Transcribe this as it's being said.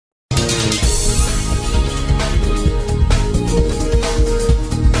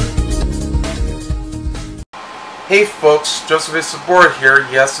Hey folks, Sobora here.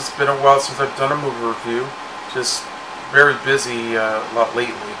 Yes, it's been a while since I've done a movie review. Just very busy a lot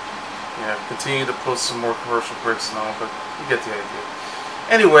lately. Yeah, continue to post some more commercial breaks and all, but you get the idea.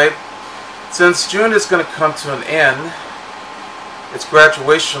 Anyway, since June is going to come to an end, it's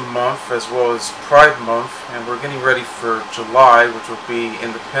graduation month as well as Pride month, and we're getting ready for July, which will be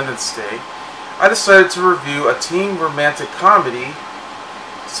Independence Day. I decided to review a teen romantic comedy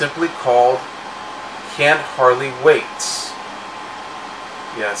simply called Can't Hardly Wait.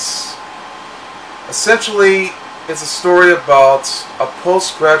 Yes. Essentially, it's a story about a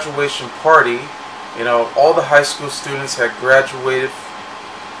post-graduation party. You know, all the high school students had graduated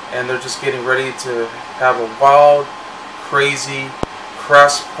and they're just getting ready to have a wild, crazy,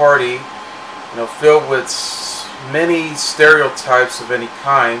 crass party, you know, filled with many stereotypes of any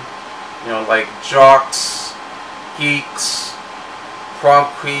kind. You know, like jocks, geeks, prom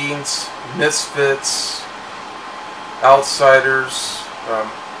queens, misfits, outsiders,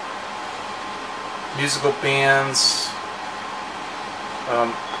 musical bands,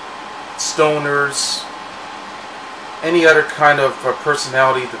 stoners, any other kind of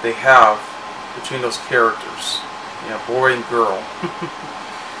personality that they have between those characters, you know, boy and girl.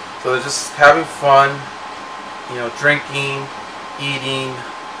 So they're just having fun, you know, drinking, eating,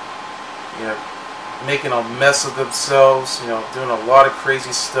 you know, making a mess of themselves, you know, doing a lot of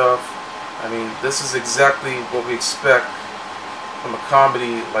crazy stuff. I mean, this is exactly what we expect from a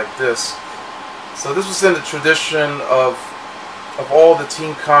comedy like this. So this was in the tradition of all the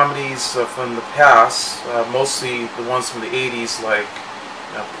teen comedies from the past, mostly the ones from the 80s, like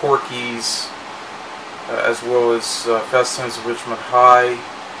Porky's, as well as Fast Times at Ridgemont High,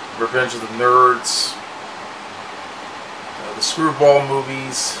 Revenge of the Nerds, the Screwball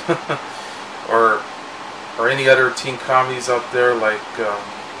movies, or any other teen comedies out there, like The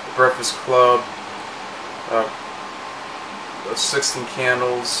Breakfast Club, 16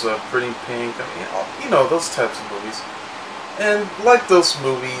 Candles, Pretty in Pink. I mean, you know, those types of movies. And like those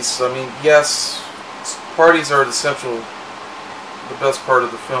movies, I mean, yes, parties are the best part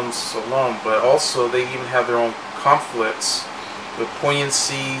of the films alone, but also they even have their own conflicts with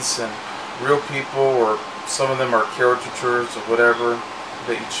poignancies and real people, or some of them are caricatures or whatever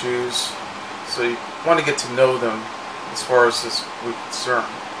that you choose. So you want to get to know them as far as we're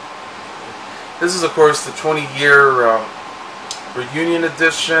concerned. This is, of course, the 20-year reunion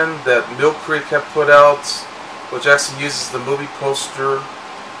edition that Mill Creek had put out, which actually uses the movie poster,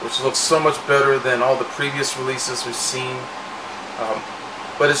 which looks so much better than all the previous releases we've seen.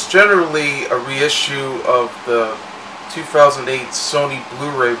 But it's generally a reissue of the 2008 Sony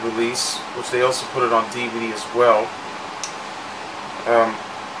Blu-ray release, which they also put it on DVD as well,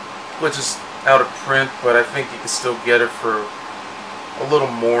 which is out of print, but I think you can still get it for a little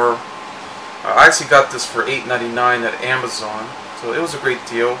more. I actually got this for $8.99 at Amazon, so it was a great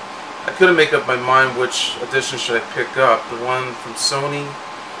deal. I couldn't make up my mind which edition should I pick up. The one from Sony,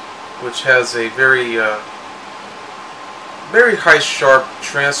 which has a very high sharp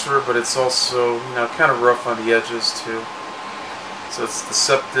transfer, but it's also, you know, kind of rough on the edges too. So it's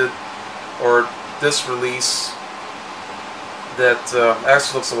decepted, or this release that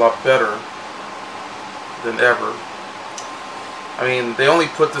actually looks a lot better than ever. I mean, they only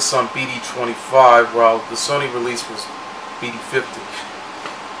put this on BD25, while the Sony release was BD50.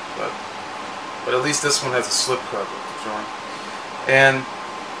 But at least this one has a slipcover to join. And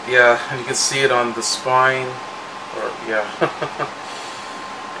yeah, you can see it on the spine, or yeah.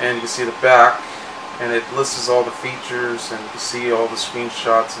 And you can see the back, and it lists all the features, and you can see all the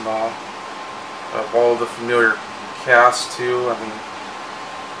screenshots and all of all the familiar cast too.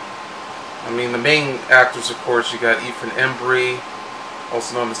 I mean, the main actors, of course, you got Embry,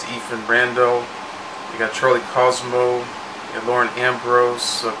 also known as Ethan Randall. You got Charlie Korsmo, you got Lauren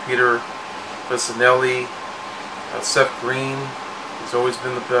Ambrose, Peter Facinelli, Seth Green, who's always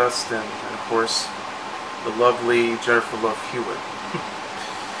been the best, and of course, the lovely Jennifer Love Hewitt.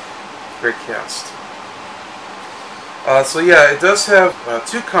 Great cast. So yeah, it does have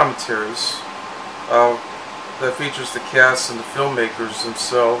two commentaries that features the cast and the filmmakers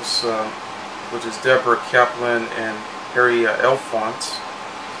themselves, which is Deborah, Kaplan, and Elfont.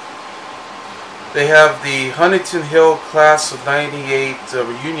 They have the Huntington Hill Class of '98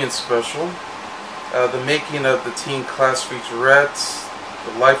 reunion special, the making of the teen class featurette,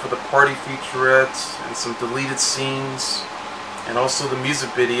 the life of the party featurette, and some deleted scenes, and also the music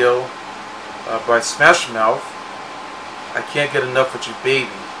video by Smash Mouth. I Can't Get Enough of You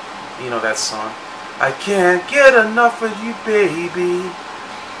Baby. You know that song. I can't get enough of you, baby.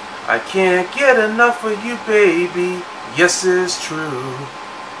 I can't get enough of you, baby. Yes, it's true.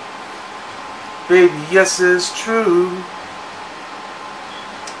 baby, yes, it's true.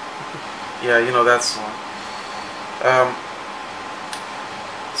 Yeah, you know that song.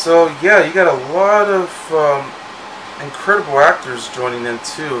 So yeah, you got a lot of incredible actors joining in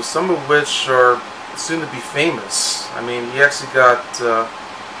too, some of which are soon to be famous. I mean, you actually got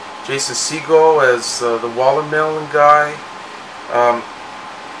Jason Segel as the watermelon guy.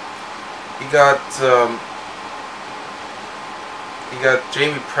 You got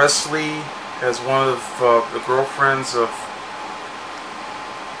Jamie Presley as one of the girlfriends of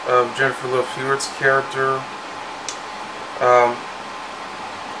Jennifer Love Hewitt's character.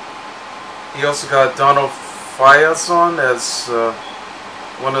 You also got Donald Faison as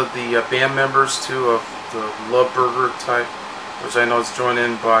one of the band members too of the Love Burger type, which I know is joined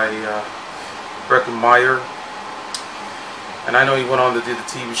in by Breckin Meyer. And I know he went on to do the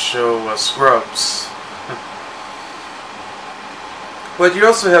TV show Scrubs. But you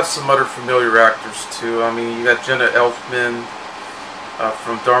also have some other familiar actors too. I mean, you got Jenna Elfman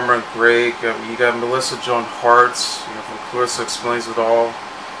from Dharma and Greg. You got Melissa Joan Hart, you know, from Clarissa Explains It All,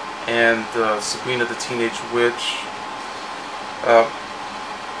 and Sabrina the Teenage Witch.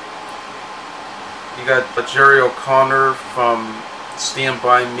 You got Jerry O'Connor from Stand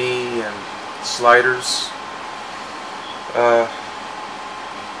By Me and Sliders.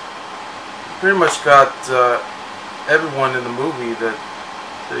 Pretty much got everyone in the movie that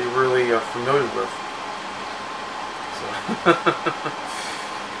you're really familiar with. So,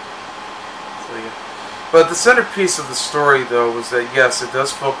 so yeah. But the centerpiece of the story, though, was that yes, it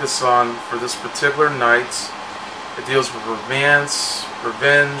does focus on, for this particular night, it deals with romance,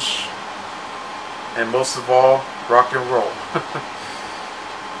 revenge, and most of all, rock and roll.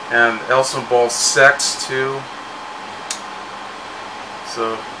 And it also involves sex too.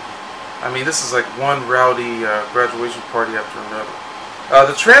 So, I mean, this is like one rowdy graduation party after another.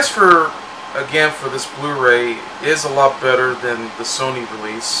 The transfer, again, for this Blu-ray is a lot better than the Sony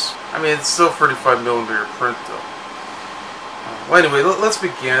release. I mean, it's still 35mm print, though. Well, anyway, let's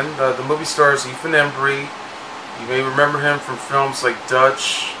begin. The movie stars Ethan Embry. You may remember him from films like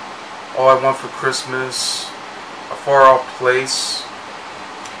Dutch, All I Want for Christmas, A Far Off Place,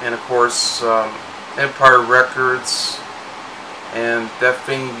 and of course, Empire Records, and That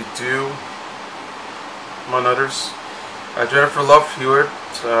Thing You Do, among others. Jennifer Love Hewitt,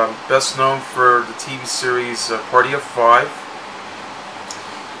 best known for the TV series Party of Five.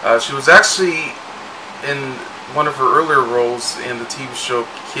 She was actually in one of her earlier roles in the TV show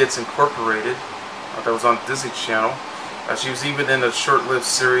Kids Incorporated, that was on Disney Channel. She was even in a short-lived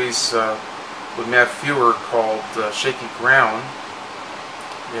series with Matt Frewer called Shaky Ground.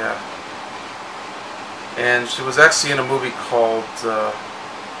 Yeah. And she was actually in a movie called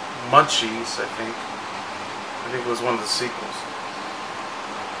Munchies, I think. I think it was one of the sequels.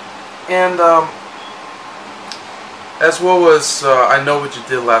 And as well as I Know What You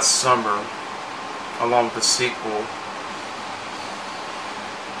Did Last Summer, along with the sequel.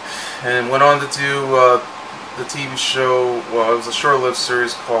 And went on to do the TV show, well, it was a short-lived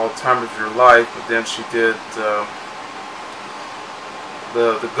series called Time of Your Life, but then she did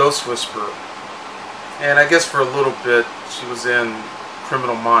the Ghost Whisperer. And I guess for a little bit, she was in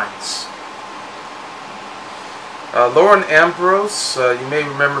Criminal Minds. Lauren Ambrose, you may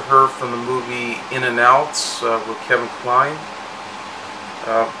remember her from the movie In and Out with Kevin Kline.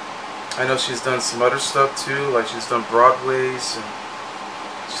 I know she's done some other stuff too, like she's done Broadway's, and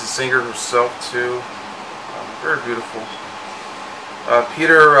she's a singer herself too. Very beautiful.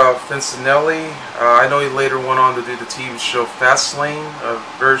 Peter Facinelli, I know he later went on to do the TV show Fastlane, a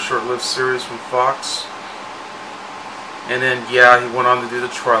very short-lived series from Fox. And then, yeah, he went on to do the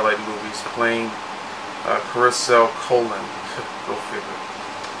Twilight movies, playing Carissa Colon. Go figure.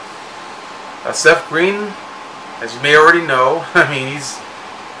 Seth Green, as you may already know, I mean,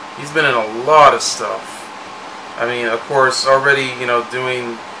 he's been in a lot of stuff. I mean, of course, already, you know,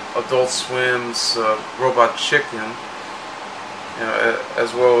 doing Adult Swim's Robot Chicken, you know,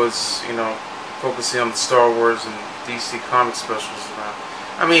 as well as, you know, focusing on the Star Wars and DC comic specials around.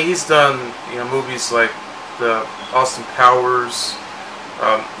 I mean, he's done, you know, movies like the Austin Powers.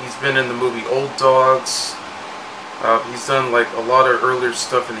 He's been in the movie Old Dogs. He's done like a lot of earlier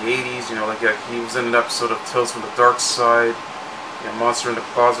stuff in the 80s. You know, like he was in an episode of Tales from the Dark Side, you know, Monster in the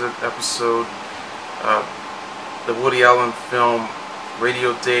Closet episode. The Woody Allen film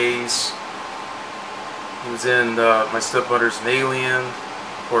Radio Days. He was in My Stepmother's an Alien.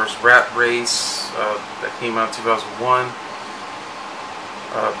 Of course, Rat Race, that came out in 2001.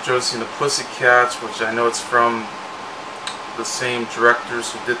 Josie and the Pussycats, which I know it's from the same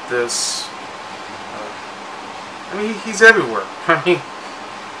directors who did this. I mean, he's everywhere. I mean,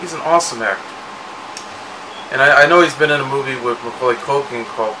 he's an awesome actor. And I know he's been in a movie with Macaulay Culkin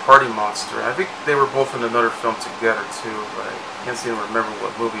called Party Monster. I think they were both in another film together too, but I can't seem to remember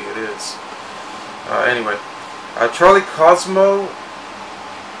what movie it is. Anyway, Charlie Korsmo.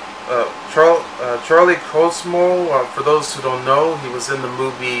 Charlie Korsmo, for those who don't know, he was in the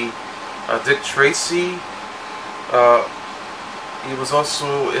movie Dick Tracy. He was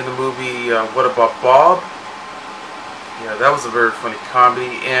also in the movie What About Bob? Yeah, that was a very funny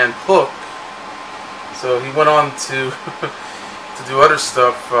comedy. And Hook. So he went on to to do other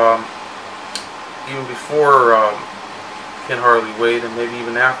stuff even before Ken Hardly Wait, and maybe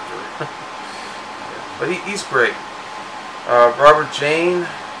even after. Yeah, but he's great. Robert Jane,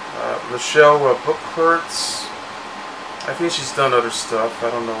 Michelle Bookhurst. I think she's done other stuff.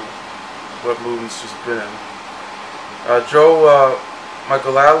 I don't know what movies she's been in. Joe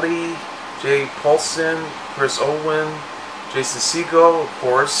Michaelali, Jay Paulson, Chris Owen, Jason Segel, of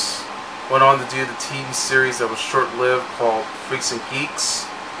course. Went on to do the TV series that was short-lived called Freaks and Geeks,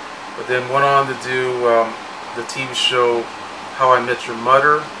 but then went on to do the TV show How I Met Your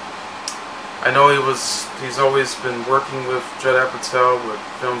Mother. I know he's always been working with Judd Apatow with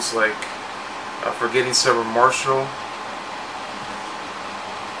films like Forgetting Sarah Marshall,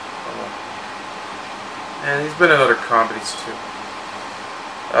 and he's been in other comedies too.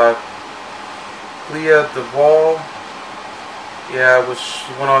 Clea Duvall. Yeah, which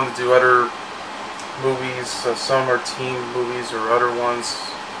she went on to do other movies. Some are teen movies or other ones,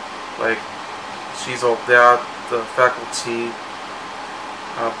 like She's All That, The Faculty,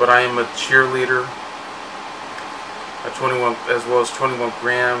 But I Am a Cheerleader, 21, as well as 21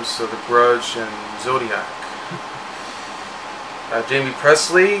 Grams, The Grudge, and Zodiac. Jamie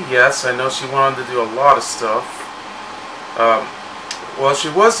Presley, yes, I know she went on to do a lot of stuff. Well, she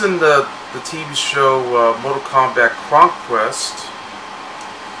was in the TV show Mortal Kombat Conquest,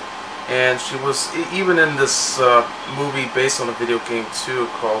 and she was even in this movie based on a video game too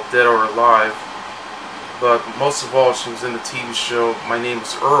called Dead or Alive. But most of all, she was in the TV show My Name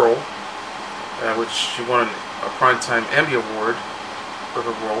is Earl, which she won a Primetime Emmy Award for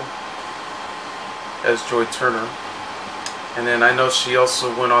her role as Joy Turner. And then I know she also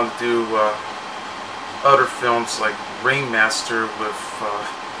went on to do other films like Ringmaster with,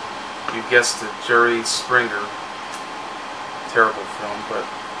 you guessed it, Jerry Springer. Terrible film, but,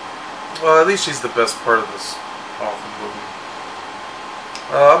 well, at least she's the best part of this awful movie.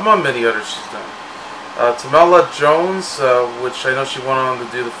 Among many others she's done. Tamala Jones, which I know she went on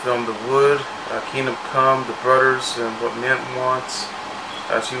to do the film The Wood, Kingdom Come, The Brothers, and What Men Want.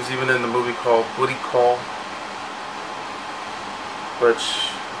 She was even in the movie called Booty Call. But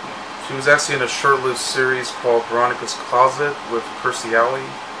she was actually in a short-lived series called Veronica's Closet with Kirstie Alley.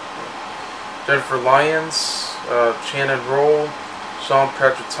 Jennifer Lyons, Shannon Roll, Sean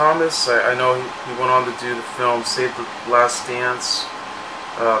Patrick Thomas. I know he went on to do the film Save the Last Dance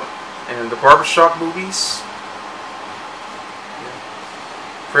and the Barbershop movies. Yeah.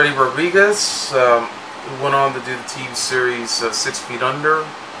 Freddie Rodriguez, who went on to do the TV series 6 Feet Under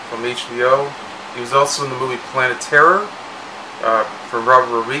from HBO. He was also in the movie Planet Terror from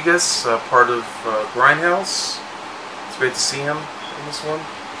Robert Rodriguez, part of Grindhouse. It's great to see him in this one.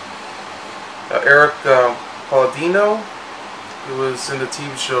 Eric Palladino, who was in the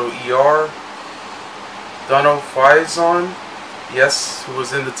TV show ER. Dono Faison, yes, who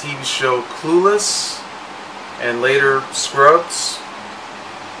was in the TV show Clueless and later Scrubs.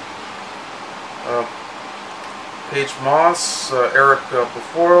 Paige Moss, Eric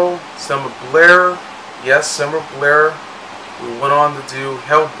Beforo, Selma Blair, yes, Selma Blair, who went on to do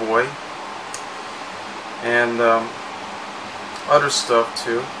Hellboy and other stuff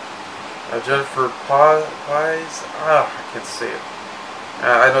too. Jennifer Pais, I can't say it.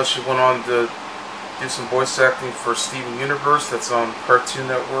 I know she went on to do some voice acting for Steven Universe, that's on Cartoon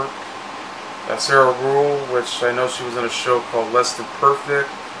Network. Sarah Rule, which I know she was in a show called Less Than Perfect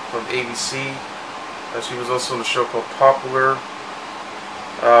from ABC. She was also in a show called Popular.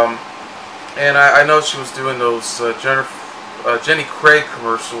 And I know she was doing those Jenny Craig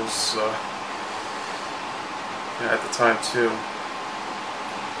commercials at the time too.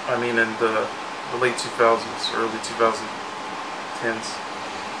 I mean in the late 2000s, early 2010s.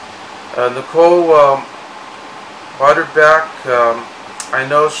 Nicole Waterback, I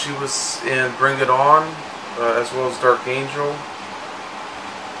know she was in Bring It On, as well as Dark Angel.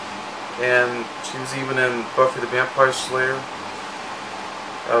 And she was even in Buffy the Vampire Slayer.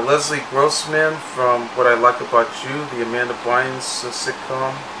 Leslie Grossman from What I Like About You, the Amanda Bynes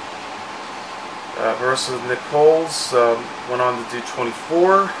sitcom. Marissa Nichols went on to do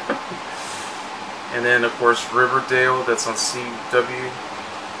 24. And then, of course, Riverdale, that's on CW.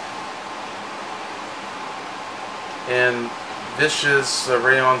 And Vicious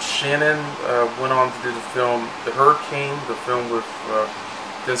Rayon Shannon went on to do the film The Hurricane, the film with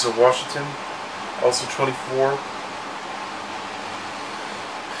Denzel Washington, also 24.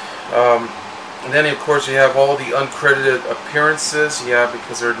 And then of course you have all the uncredited appearances,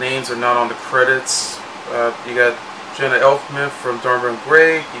 because their names are not on the credits. You got Jenna Elfman from Dharma and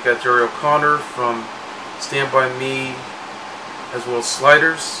Grey, you got Jerry O'Connor from Stand By Me, as well as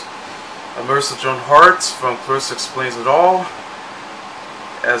Sliders. Marissa Joan Hart from Clarissa Explains It All,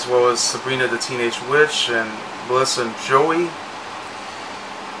 as well as Sabrina the Teenage Witch and Melissa and Joey.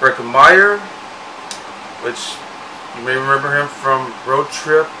 Breckin Meyer, which you may remember him from Road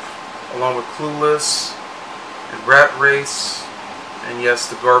Trip, along with Clueless and Rat Race, and yes,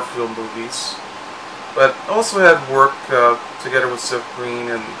 the Garfield movies. But also had work together with Seth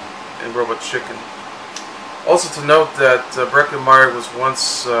Green and Robot Chicken. Also to note that Breckin Meyer was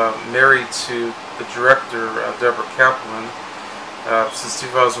once married to the director, Deborah Kaplan. Since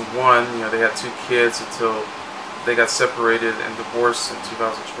 2001, they had 2 kids until they got separated and divorced in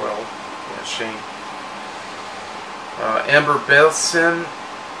 2012. Yeah, shame. Amber Belson,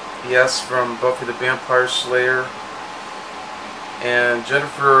 yes, from Buffy the Vampire Slayer. And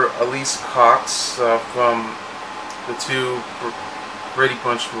Jennifer Elise Cox from the 2 Brady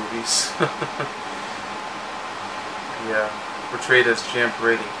Bunch movies. Yeah, portrayed as Jan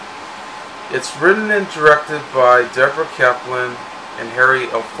Brady. It's written and directed by Deborah Kaplan and Harry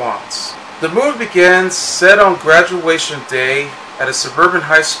Elfont. The movie begins set on graduation day at a suburban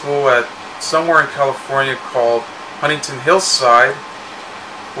high school at somewhere in California called Huntington Hillside,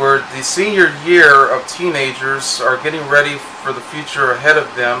 where the senior year of teenagers are getting ready for the future ahead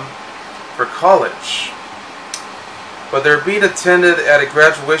of them for college. But they're being attended at a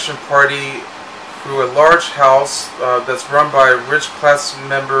graduation party through a large house that's run by rich class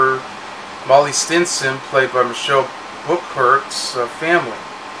member Molly Stinson, played by Michelle Bookert's family.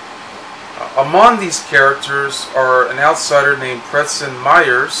 Among these characters are an outsider named Preston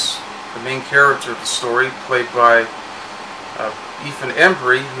Myers, the main character of the story, played by Ethan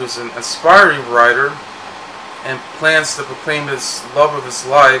Embry, who's an aspiring writer and plans to proclaim his love of his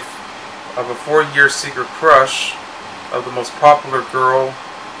life of a 4-year secret crush of the most popular girl,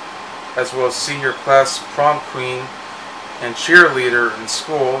 as well as senior class prom queen and cheerleader in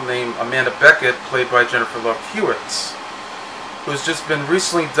school named Amanda Beckett, played by Jennifer Love Hewitt, who's just been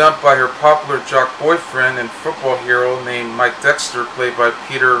recently dumped by her popular jock boyfriend and football hero named Mike Dexter, played by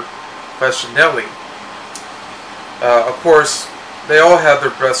Peter Facinelli. Of course, they all have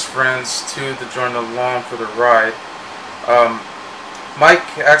their best friends too to join along for the ride.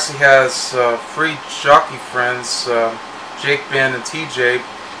 Mike actually has 3 jockey friends, Jake, Ben, and TJ,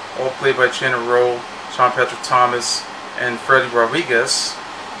 all played by Shannon Rowe, Sean Patrick Thomas, and Freddie Rodriguez,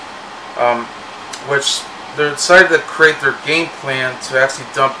 which they decided to create their game plan to actually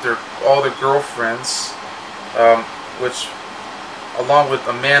dump all their girlfriends, which, along with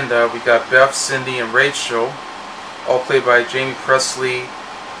Amanda, we got Beth, Cindy, and Rachel, all played by Jamie Presley,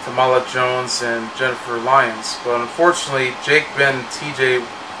 Tamala Jones, and Jennifer Lyons. But unfortunately, Jake, Ben, and TJ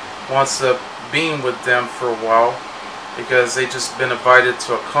wants to being with them for a while because they just been invited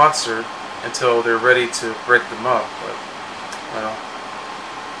to a concert until they're ready to break them up. But, well,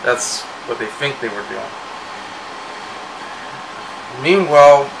 that's what they think they were doing.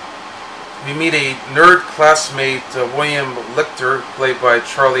 Meanwhile, we meet a nerd classmate, William Lichter, played by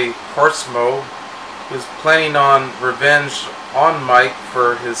Charlie Korsmo, who's planning on revenge on Mike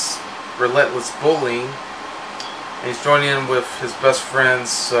for his relentless bullying. And he's joining in with his best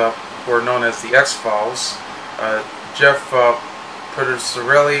friends, who are known as the X-Files, Jeff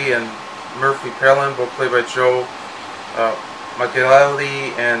Petersorelli and Murphy Palin, both played by Joe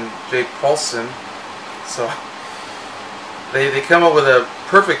Magalali and Jake Paulson. So they come up with a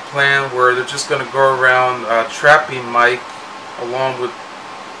perfect plan where they're just going to go around trapping Mike along with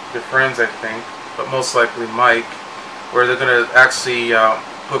their friends, I think, but most likely Mike, where they're going to actually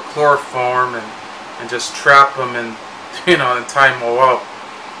put chloroform and just trap him and and tie him all up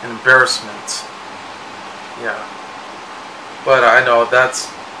in embarrassment. Yeah, but I know that's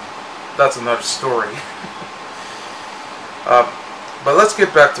another story. But let's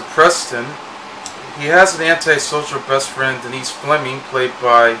get back to Preston. He has an antisocial best friend, Denise Fleming, played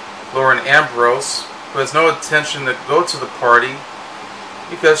by Lauren Ambrose, who has no intention to go to the party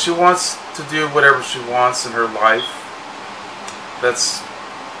because she wants to do whatever she wants in her life. That's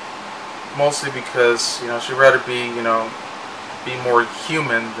mostly because she'd rather be be more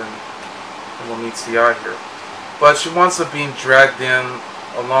human than what meets the eye here. But she wants to be dragged in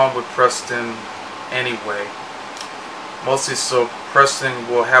along with Preston anyway. mostly so Preston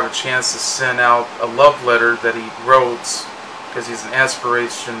will have a chance to send out a love letter that he wrote, because he's an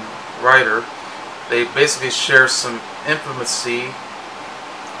aspiration writer. They basically share some intimacy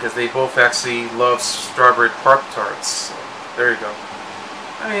because they both actually love strawberry Pop-Tarts. So, there you go.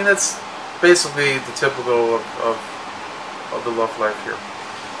 I mean, that's basically the typical of the love life here.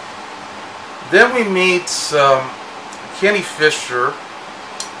 Then we meet Kenny Fisher,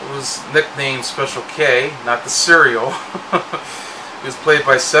 who was nicknamed Special K, not the cereal. He was played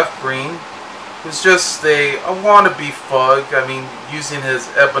by Seth Green, who's just a wannabe thug. I mean, using his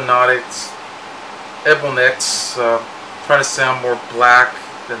ebonics, trying to sound more black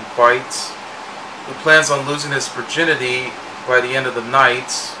than white. He plans on losing his virginity by the end of the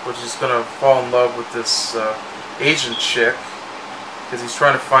night, which is going to fall in love with this Asian chick, because he's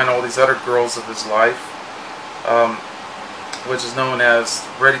trying to find all these other girls of his life, which is known as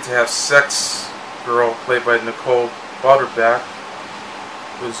Ready to Have Sex girl, played by Nicole Butterback,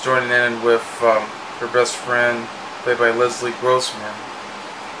 who's joining in with her best friend, played by Leslie Grossman.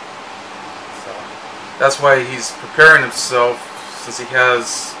 So that's why he's preparing himself, since he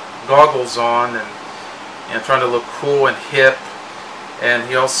has goggles on and trying to look cool and hip. And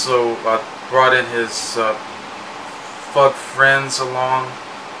he also brought in his thug friends along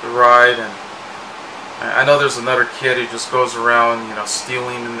the ride. And I know there's another kid who just goes around, you know,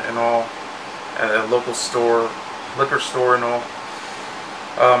 stealing and all at a local store, liquor store and all.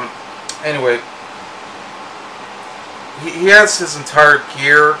 Anyway, he has his entire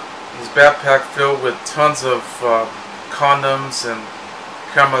gear, his backpack filled with tons of condoms and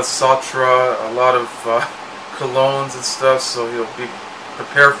Kama Sutra, a lot of colognes and stuff, so he'll be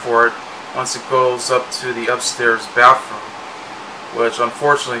prepared for it once it goes up to the upstairs bathroom, which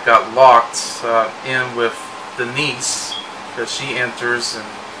unfortunately got locked in with the niece, because she enters and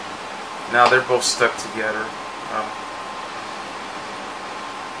now they're both stuck together.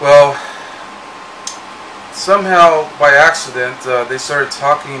 Well, somehow by accident they started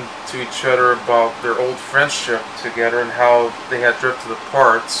talking to each other about their old friendship together and how they had drifted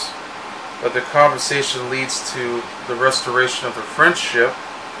apart, but the conversation leads to the restoration of their friendship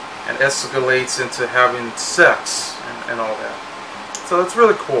and escalates into having sex and all that. So it's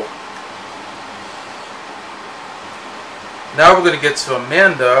really cool. Now we're going to get to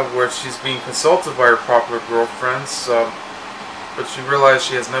Amanda, where she's being consulted by her popular girlfriends, but she realizes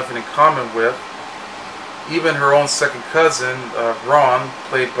she has nothing in common with. Even her own second cousin, Ron,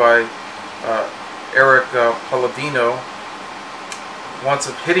 played by Eric Palladino, winds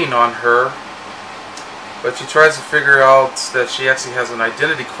up hitting on her, but she tries to figure out that she actually has an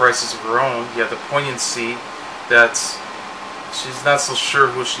identity crisis of her own. Yet the poignancy that she's not so sure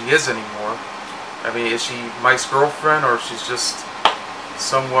who she is anymore. I mean, is she Mike's girlfriend, or she's just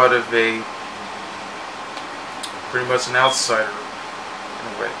somewhat of a, pretty much an outsider in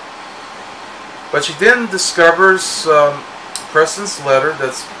a way. But she then discovers Preston's letter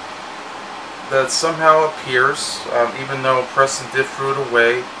that somehow appears, even though Preston did throw it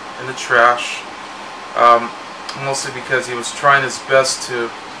away in the trash, mostly because he was trying his best to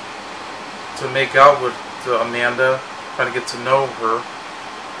make out with Amanda, trying to get to know her.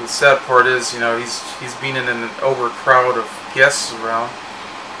 The sad part is, you know, he's being in an overcrowd of guests around,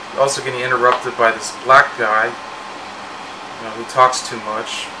 also getting interrupted by this black guy, you know, who talks too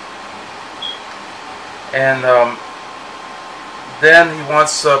much. And then he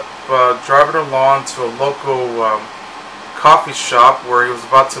winds up driving along to a local coffee shop where he was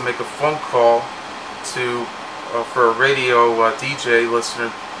about to make a phone call to for a radio DJ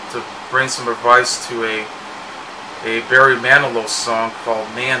listener to bring some advice to a Barry Manilow song called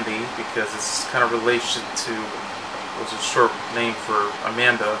Mandy, because it's kind of relation to, it was a short name for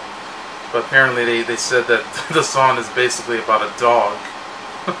Amanda, but apparently they said that the song is basically about a dog.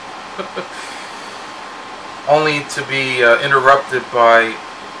 Only to be interrupted by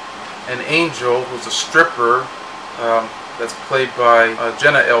an angel who's a stripper, that's played by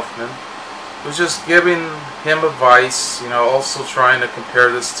Jenna Elfman, who's just giving him advice, you know, also trying to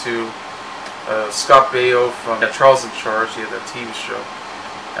compare this to Scott Baio from Charles in Charge, he had that TV show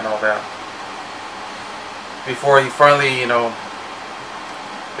and all that, before he finally, you know,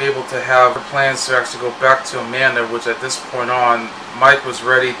 be able to have plans to actually go back to Amanda, which at this point on, Mike was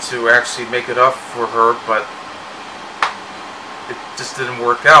ready to actually make it up for her, but it just didn't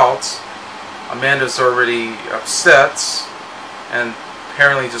work out. Amanda's already upset and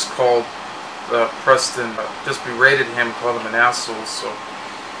apparently just called Preston, just berated him, called him an asshole, so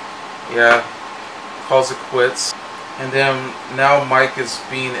yeah, calls it quits. And then now Mike is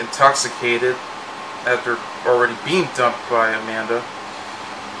being intoxicated after already being dumped by Amanda.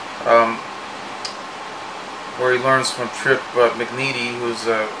 where he learns from Trip McNeedy, who's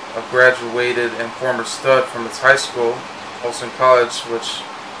a graduated and former stud from his high school, also in college,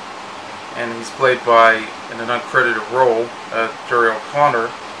 and he's played by, in an uncredited role, Jerry O'Connor,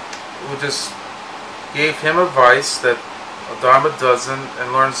 who just gave him advice that a dime a dozen,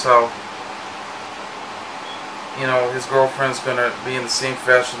 and learns how, you know, his girlfriend's going to be in the same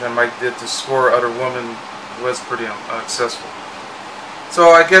fashion that Mike did to score other women who was pretty unsuccessful.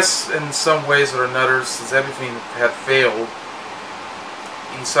 So I guess in some ways or another, since everything had failed,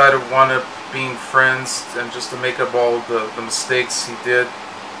 he decided to wind up being friends and just to make up all the mistakes he did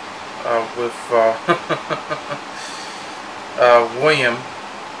with William,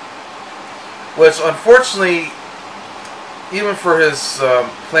 which unfortunately, even for his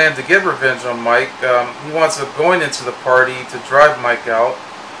plan to get revenge on Mike, he winds up going into the party to drive Mike out,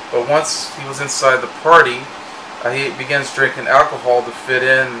 but once he was inside the party, he begins drinking alcohol to fit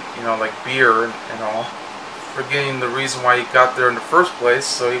in, you know, like beer and all, forgetting the reason why he got there in the first place.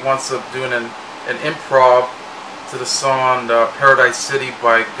 So he winds up doing an improv to the song Paradise City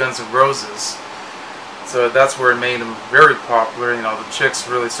by Guns N' Roses. So that's where it made him very popular. You know, the chicks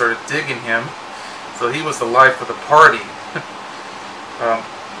really started digging him. So he was the life of the party,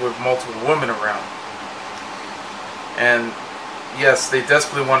 with multiple women around. And yes, they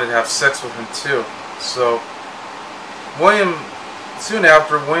desperately wanted to have sex with him too. So soon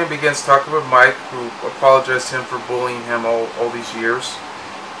after, William begins talking with Mike, who apologized to him for bullying him all these years.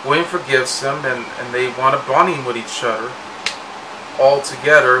 William forgives him, and they want to bonding with each other all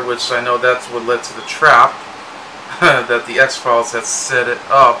together, which I know that's what led to the trap that the X-Files had set it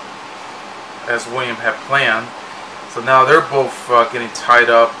up as William had planned. So now they're both getting tied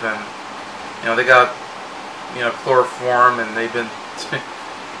up, and you know, they got, you know, chloroform, and they've been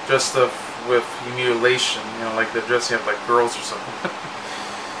dressed up with mutilation, you know, like they're dressing up like girls or something.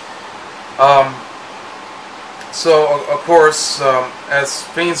 So of course, as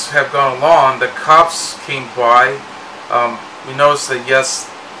things have gone along, the cops came by. We noticed that yes,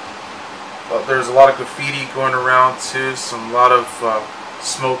 there's a lot of graffiti going around too, a lot of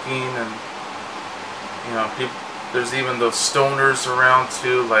smoking, and you know, there's even those stoners around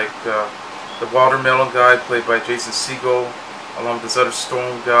too, like the watermelon guy played by Jason Segel, along with this other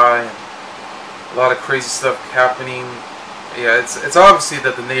stone guy. And a lot of crazy stuff happening. Yeah, it's obviously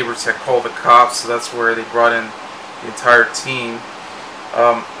that the neighbors had called the cops, so that's where they brought in the entire team.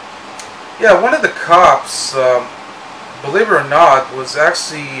 Yeah, one of the cops, believe it or not, was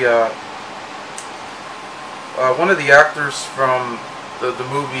actually one of the actors from the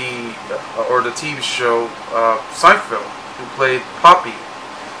movie or the TV show Seinfeld, who played Poppy.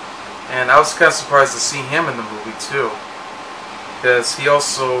 And I was kind of surprised to see him in the movie too, because he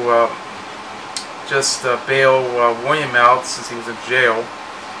also just bailed William out since he was in jail,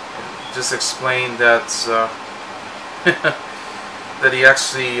 and just explained that that he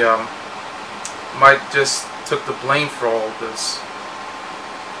actually Mike just took the blame for all of this,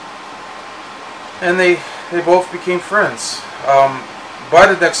 and they both became friends. By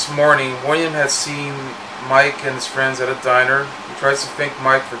the next morning, William had seen Mike and his friends at a diner. He tries to thank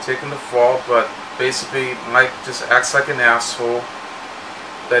Mike for taking the fall, but basically Mike just acts like an asshole,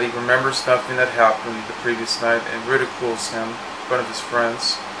 that he remembers nothing that happened the previous night, and ridicules him in front of his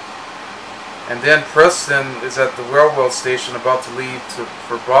friends. And then Preston is at the railroad station about to leave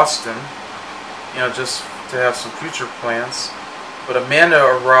for Boston, you know, just to have some future plans. But Amanda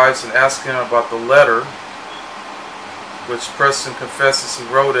arrives and asks him about the letter, which Preston confesses he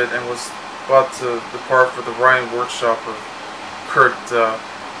wrote it and was about to depart for the writing workshop of Kurt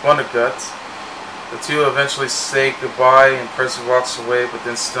Vonnegut. The two eventually say goodbye, and Preston walks away, but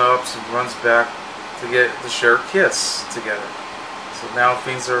then stops and runs back to share a kiss together. So now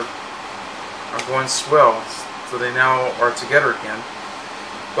things are going swell. So they now are together again.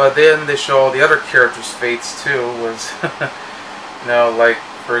 But then they show all the other characters' fates too. Was you know, like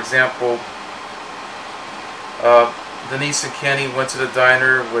for example, Denise and Kenny went to the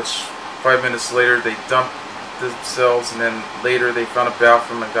diner, which 5 minutes later they dumped themselves, and then later they found a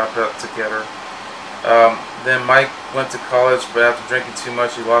bathroom and got back together. Then Mike went to college, but after drinking too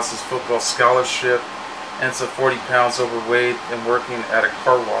much, he lost his football scholarship, ends up 40 pounds overweight and working at a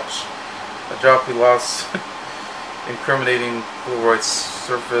car wash, a job he lost incriminating Polaroid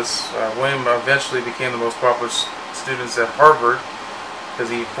surface. William eventually became the most popular student at Harvard because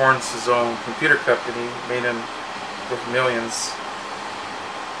he formed his own computer company, made him worth millions.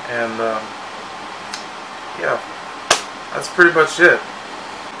 And yeah, that's pretty much it.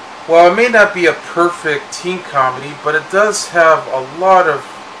 Well, it may not be a perfect teen comedy, but it does have a lot of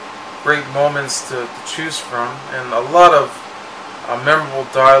great moments to choose from, and a lot of memorable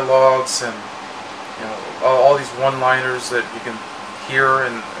dialogues, and you know, all these one-liners that you can hear,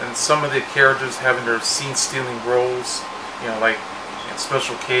 and some of the characters having their scene-stealing roles, like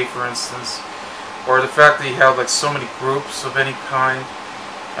Special K, for instance, or the fact that you have like so many groups of any kind.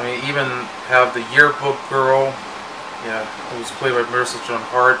 I mean, even have the yearbook girl, who's played by Marissa Joan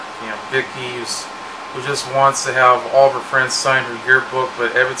Hart, Vicky, who just wants to have all of her friends sign her yearbook,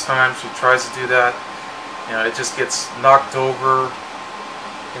 but every time she tries to do that, it just gets knocked over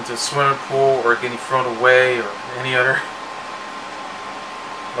into a swimming pool or getting thrown away or any other.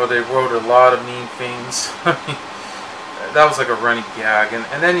 Or they wrote a lot of mean things. That was like a running gag.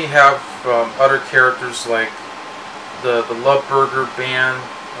 And then you have other characters like the Love Burger Band,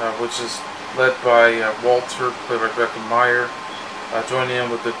 which is led by Walter, played by Rebecca Meyer, joining in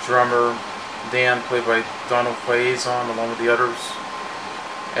with the drummer Dan, played by Donald Faison, along with the others.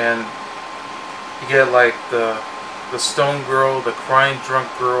 And you get like the Stone Girl, the Crying Drunk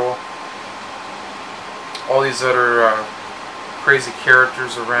Girl, all these other crazy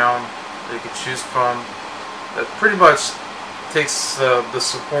characters around that you could choose from. That pretty much takes the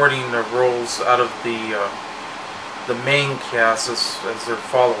supporting roles out of the main cast as they're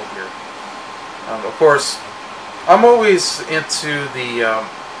followed here. Of course, I'm always into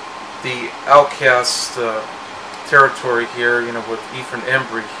the outcast territory here, with Ethan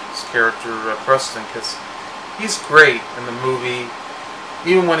Embry's character Preston, because he's great in the movie.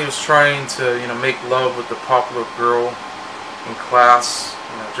 Even when he was trying to, make love with the popular girl in class,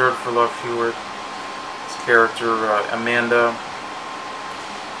 Jennifer Love Hewitt, his character Amanda.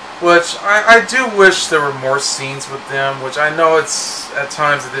 Which I do wish there were more scenes with them. Which I know it's at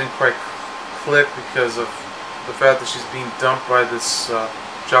times it didn't quite click because of the fact that she's being dumped by this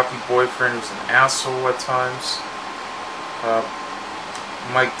jockey boyfriend who's an asshole at times.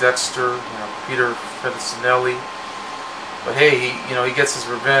 Mike Dexter, Peter Facinelli. But hey, he gets his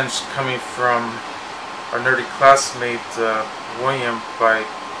revenge coming from our nerdy classmate William by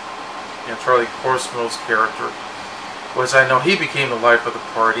Charlie Korsmo's character, which I know he became the life of the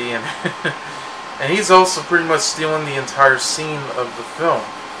party, and and he's also pretty much stealing the entire scene of the film,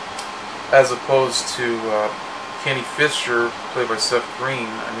 as opposed to Kenny Fisher, played by Seth Green.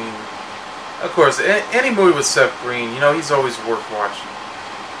 I mean, of course, any movie with Seth Green, he's always worth watching,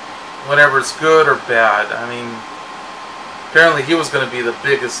 whenever it's good or bad. I mean, apparently he was going to be the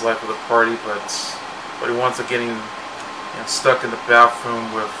biggest life of the party, but he winds up getting stuck in the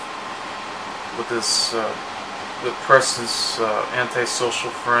bathroom with this with Preston's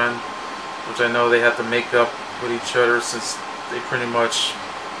antisocial friend, which I know they had to make up with each other since they pretty much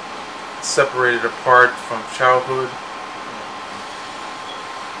separated apart from childhood.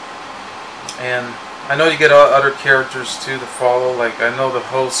 And I know you get other characters too to follow. Like I know the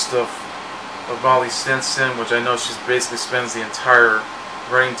host of Molly Stinson, which I know she basically spends the entire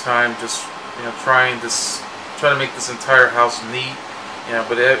running time just trying to make this entire house neat.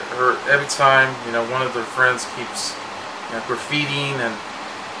 But every time one of their friends keeps graffitiing and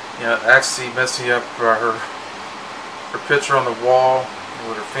actually messing up her picture on the wall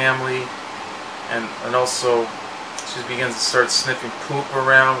with her family, and also she begins to start sniffing poop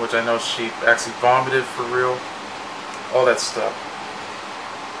around, which I know she actually vomited for real. All that stuff.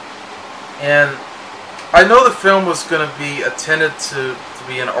 And I know the film was going to be intended to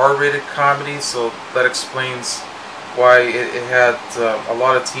be an R-rated comedy, so that explains why it had a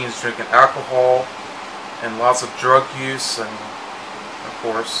lot of teens drinking alcohol and lots of drug use, and of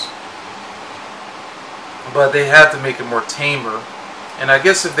course. But they had to make it more tamer. And I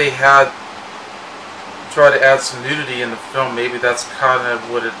guess if they had tried to add some nudity in the film, maybe that's kind of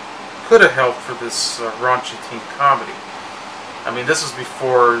what it could have helped for this raunchy teen comedy. I mean, this was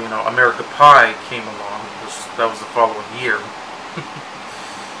before, American Pie came along, which that was the following year.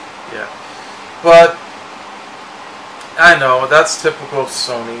 Yeah. But I know that's typical of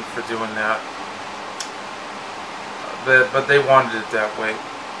Sony for doing that. But they wanted it that way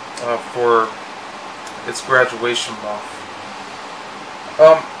for its graduation month.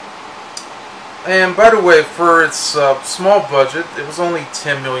 And by the way, for its small budget, it was only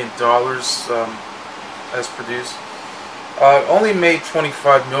 $10 million as produced. Only made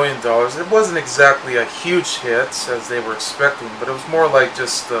 $25 million. It wasn't exactly a huge hit as they were expecting, but it was more like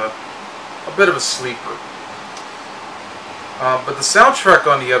just a bit of a sleeper. But the soundtrack,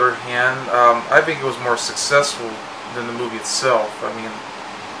 on the other hand, I think it was more successful than the movie itself. I mean,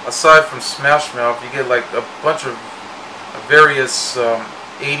 aside from Smash Mouth, you get like a bunch of various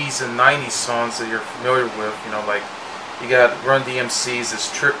 80s and 90s songs that you're familiar with. Like you got Run DMC's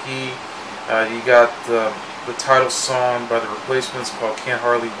 "It's Tricky." You got the title song by the Replacements called "Can't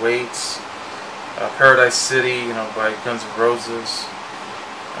Hardly Wait." Paradise City, by Guns N' Roses.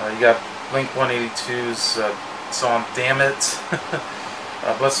 You got Blink-182's song "Damn It."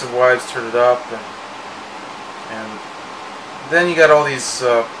 Blessed Wives, Turn It Up, and then you got all these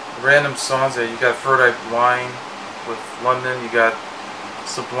random songs. That you got Third Eye Blind with London. You got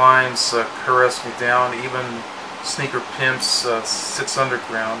Sublime's Caress Me Down. Even Sneaker Pimp's Six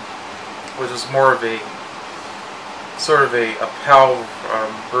Underground, which is more of a sort of a PAL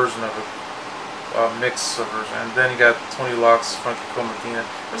version of a mix version. And then you got Tony Locke's Funky Cold Medina.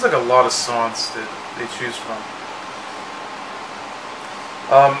 There's like a lot of songs that they choose from.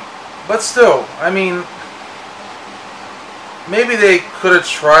 But still, I mean, maybe they could have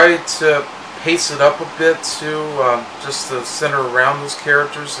tried to pace it up a bit too, just to center around those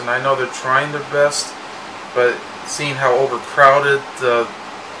characters. And I know they're trying their best, but seeing how overcrowded the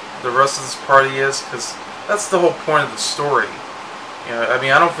rest of this party is, because that's the whole point of the story. You know, I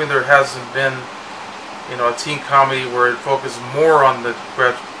mean, I don't think there hasn't been, you know, a teen comedy where it focused more on the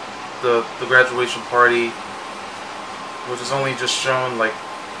graduation party, which is only just shown like,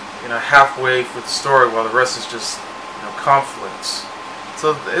 you know, halfway through the story, while the rest is just, you know, conflicts.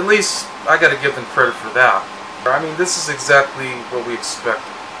 So at least I got to give them credit for that. I mean, this is exactly what we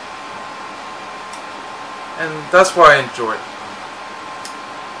expected, and that's why I enjoyed it.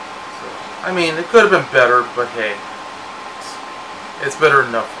 So, I mean, it could have been better, but hey, it's better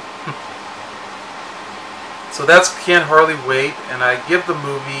than nothing. So that's Can't Hardly Wait, and I give the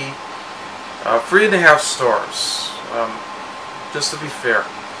movie 3.5 stars, just to be fair.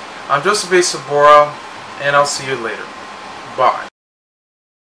 I'm Joseph A. Sobora, and I'll see you later. Bye.